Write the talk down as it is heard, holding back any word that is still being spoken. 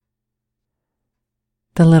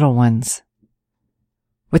the little ones.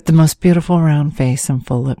 With the most beautiful round face and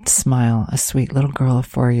full-lipped smile, a sweet little girl of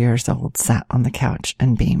 4 years old sat on the couch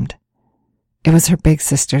and beamed. It was her big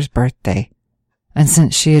sister's birthday, and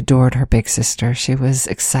since she adored her big sister, she was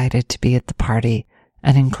excited to be at the party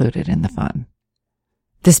and included in the fun.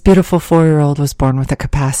 This beautiful 4-year-old was born with a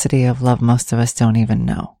capacity of love most of us don't even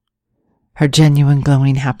know. Her genuine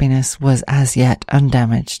glowing happiness was as yet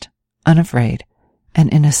undamaged, unafraid,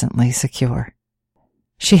 and innocently secure.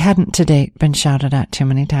 She hadn't to date been shouted at too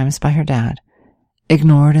many times by her dad,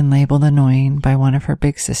 ignored and labeled annoying by one of her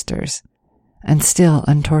big sisters, and still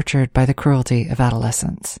untortured by the cruelty of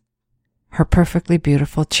adolescence. Her perfectly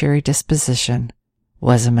beautiful, cheery disposition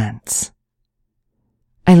was immense.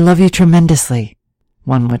 "I love you tremendously,"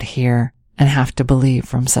 one would hear and have to believe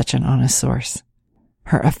from such an honest source.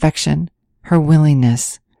 Her affection, her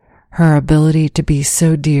willingness, her ability to be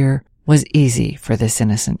so dear was easy for this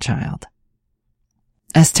innocent child.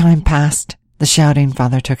 As time passed, the shouting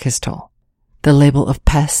father took his toll. The label of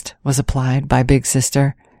pest was applied by Big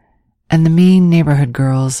Sister, and the mean neighborhood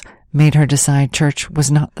girls made her decide church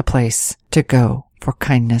was not the place to go for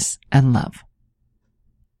kindness and love.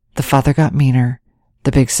 The father got meaner,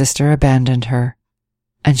 the Big Sister abandoned her,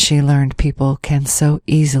 and she learned people can so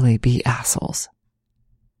easily be assholes.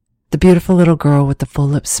 The beautiful little girl with the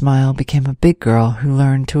full-lipped smile became a big girl who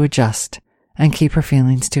learned to adjust and keep her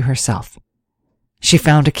feelings to herself. She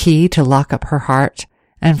found a key to lock up her heart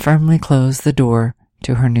and firmly close the door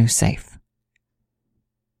to her new safe.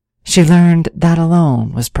 She learned that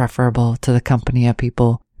alone was preferable to the company of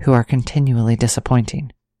people who are continually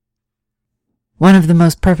disappointing. One of the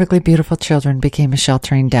most perfectly beautiful children became a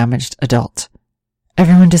sheltering, damaged adult.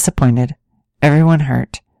 Everyone disappointed, everyone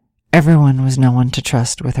hurt, everyone was no one to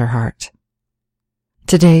trust with her heart.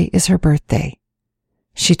 Today is her birthday.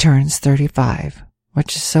 She turns 35,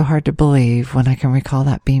 which is so hard to believe when I can recall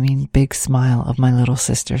that beaming big smile of my little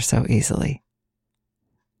sister so easily.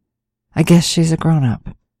 I guess she's a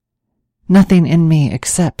grown-up. Nothing in me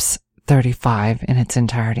accepts 35 in its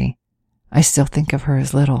entirety. I still think of her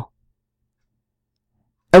as little.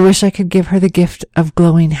 I wish I could give her the gift of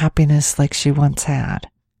glowing happiness like she once had.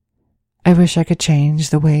 I wish I could change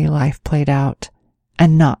the way life played out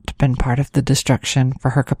and not been part of the destruction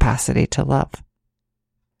for her capacity to love.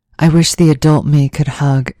 I wish the adult me could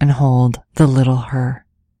hug and hold the little her.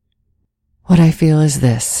 What I feel is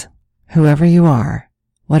this: whoever you are,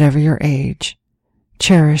 whatever your age,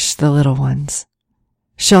 cherish the little ones.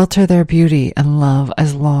 Shelter their beauty and love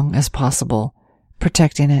as long as possible,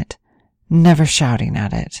 protecting it, never shouting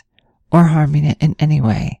at it, or harming it in any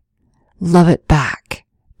way. Love it back,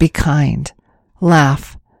 be kind,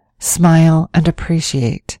 laugh, smile, and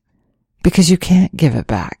appreciate, because you can't give it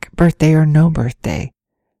back, birthday or no birthday.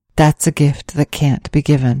 That's a gift that can't be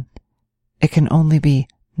given. It can only be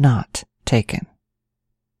not taken.